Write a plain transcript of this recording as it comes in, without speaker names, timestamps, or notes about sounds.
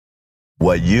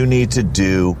What you need to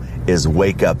do is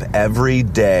wake up every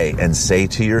day and say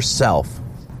to yourself,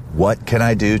 what can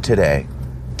I do today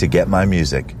to get my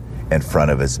music in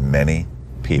front of as many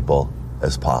people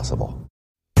as possible?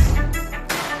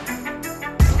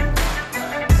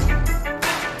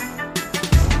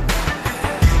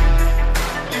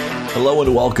 Hello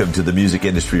and welcome to the Music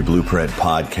Industry Blueprint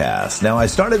Podcast. Now, I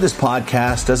started this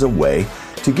podcast as a way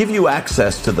to give you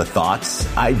access to the thoughts,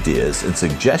 ideas, and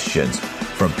suggestions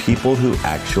from people who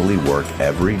actually work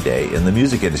every day in the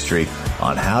music industry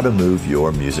on how to move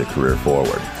your music career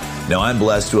forward. Now, I'm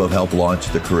blessed to have helped launch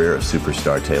the career of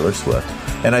superstar Taylor Swift,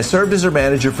 and I served as her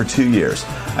manager for 2 years.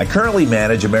 I currently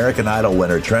manage American Idol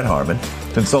winner Trent Harmon,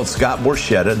 consult Scott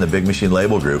Borchetta and the Big Machine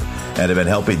Label Group, and have been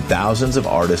helping thousands of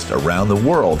artists around the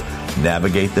world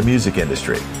navigate the music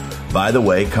industry. By the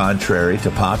way, contrary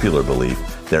to popular belief,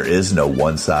 there is no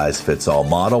one-size-fits-all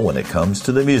model when it comes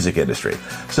to the music industry.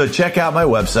 So check out my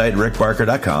website,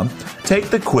 rickbarker.com. Take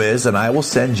the quiz, and I will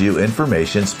send you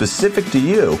information specific to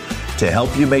you to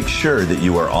help you make sure that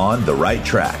you are on the right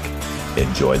track.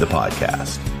 Enjoy the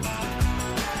podcast.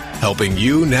 Helping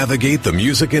you navigate the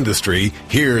music industry,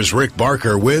 here's Rick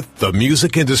Barker with the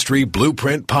Music Industry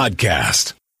Blueprint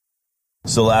Podcast.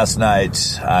 So last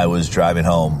night, I was driving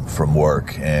home from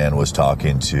work and was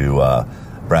talking to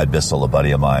Brad Bissell, a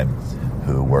buddy of mine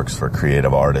who works for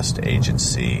Creative Artist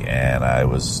Agency, and I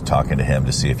was talking to him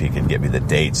to see if he could get me the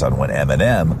dates on when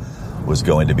Eminem was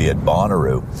going to be at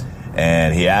Bonnaroo.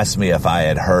 And he asked me if I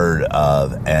had heard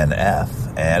of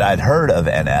NF, and I'd heard of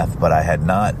NF, but I had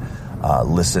not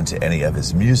listened to any of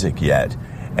his music yet.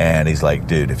 And he's like,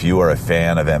 dude, if you are a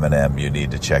fan of Eminem, you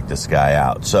need to check this guy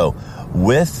out. So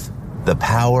with the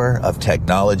power of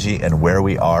technology and where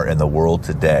we are in the world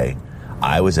today,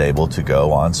 I was able to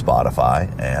go on Spotify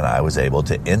and I was able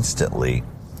to instantly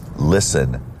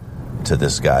listen to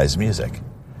this guy's music.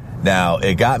 Now,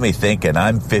 it got me thinking,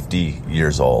 I'm 50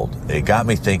 years old. It got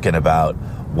me thinking about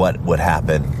what would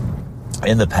happen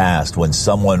in the past when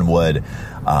someone would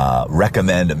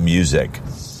recommend music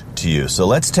to you. So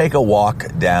let's take a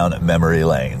walk down memory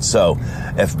lane. So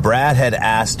if Brad had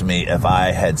asked me if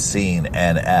I had seen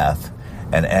NF,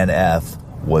 and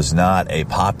NF was not a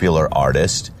popular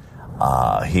artist,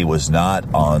 he was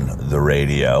not on the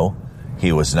radio,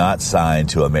 he was not signed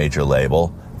to a major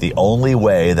label, the only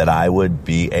way that I would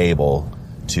be able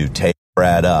to take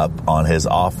Brad up on his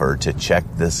offer to check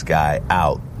this guy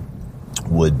out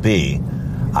would be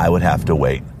I would have to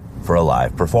wait for a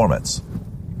live performance.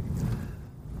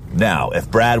 Now, if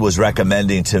Brad was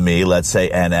recommending to me, let's say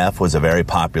NF was a very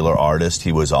popular artist,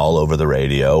 he was all over the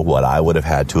radio, what I would have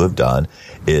had to have done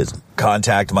is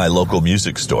contact my local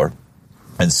music store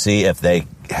and see if they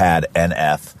had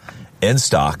NF in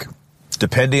stock.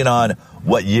 Depending on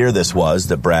what year this was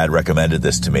that Brad recommended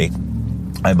this to me,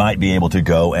 I might be able to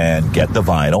go and get the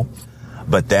vinyl,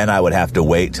 but then I would have to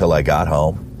wait till I got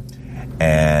home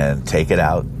and take it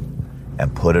out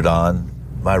and put it on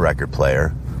my record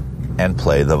player and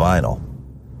play the vinyl.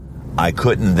 I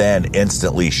couldn't then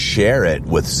instantly share it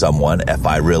with someone if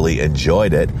I really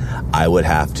enjoyed it. I would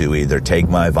have to either take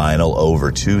my vinyl over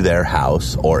to their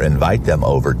house or invite them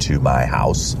over to my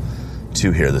house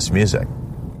to hear this music.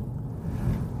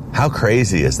 How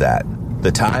crazy is that?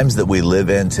 The times that we live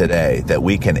in today, that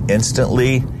we can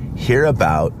instantly hear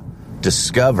about,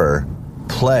 discover,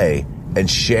 play,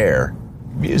 and share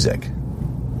music.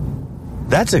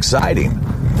 That's exciting.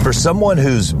 For someone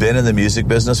who's been in the music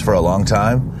business for a long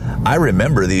time, I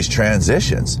remember these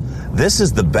transitions. This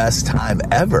is the best time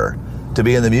ever to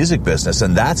be in the music business,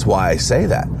 and that's why I say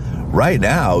that. Right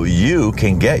now, you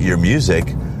can get your music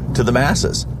to the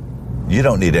masses. You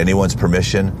don't need anyone's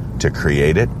permission to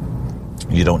create it.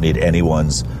 You don't need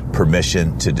anyone's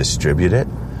permission to distribute it.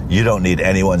 You don't need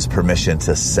anyone's permission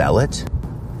to sell it.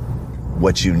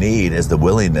 What you need is the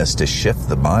willingness to shift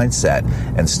the mindset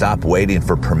and stop waiting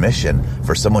for permission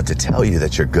for someone to tell you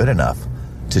that you're good enough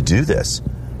to do this.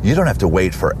 You don't have to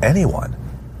wait for anyone.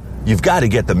 You've got to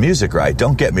get the music right.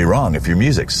 Don't get me wrong. If your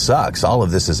music sucks, all of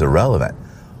this is irrelevant.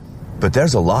 But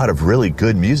there's a lot of really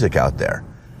good music out there.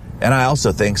 And I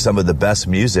also think some of the best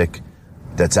music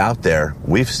that's out there,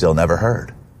 we've still never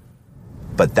heard.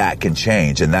 But that can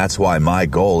change, and that's why my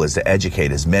goal is to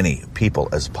educate as many people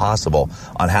as possible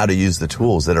on how to use the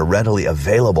tools that are readily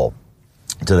available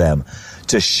to them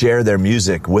to share their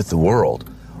music with the world.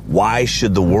 Why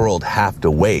should the world have to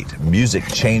wait? Music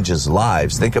changes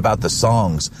lives. Think about the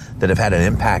songs that have had an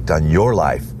impact on your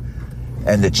life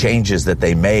and the changes that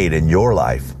they made in your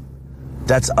life.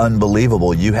 That's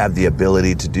unbelievable. You have the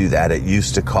ability to do that. It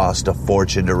used to cost a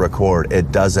fortune to record.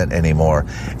 It doesn't anymore.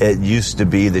 It used to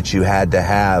be that you had to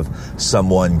have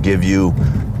someone give you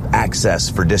access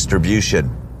for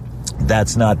distribution.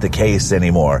 That's not the case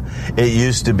anymore. It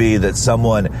used to be that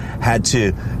someone had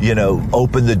to,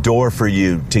 open the door for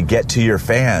you to get to your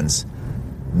fans.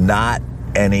 Not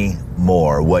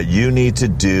anymore. What you need to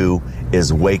do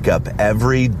is wake up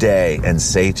every day and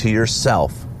say to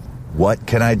yourself, what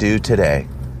can I do today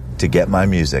to get my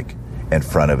music in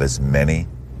front of as many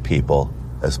people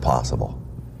as possible?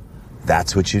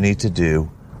 That's what you need to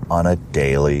do on a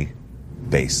daily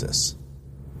basis.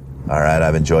 All right,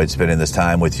 I've enjoyed spending this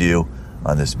time with you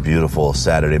on this beautiful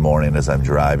Saturday morning as I'm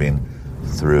driving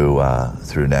through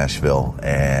Nashville,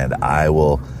 and I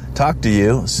will talk to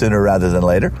you sooner rather than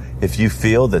later. If you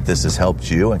feel that this has helped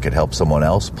you and could help someone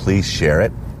else, please share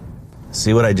it.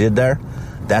 See what I did there?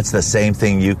 That's the same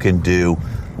thing you can do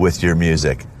with your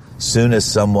music. Soon as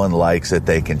someone likes it,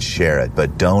 they can share it,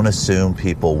 but don't assume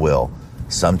people will.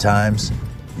 Sometimes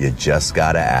you just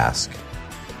gotta ask.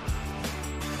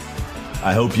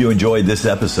 I hope you enjoyed this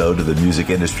episode of the Music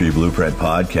Industry Blueprint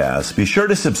Podcast. Be sure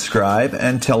to subscribe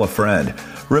and tell a friend.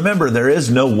 Remember, there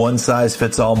is no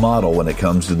one-size-fits-all model when it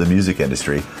comes to the music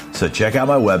industry. So check out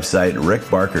my website,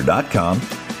 rickbarker.com,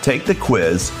 take the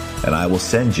quiz, and I will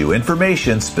send you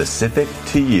information specific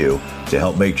to you to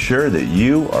help make sure that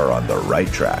you are on the right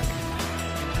track.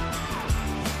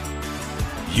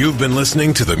 You've been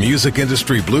listening to the Music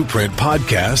Industry Blueprint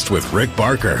Podcast with Rick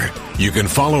Barker. You can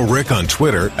follow Rick on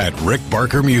Twitter at Rick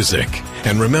Barker Music.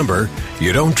 And remember,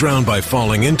 you don't drown by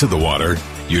falling into the water,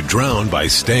 you drown by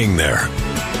staying there.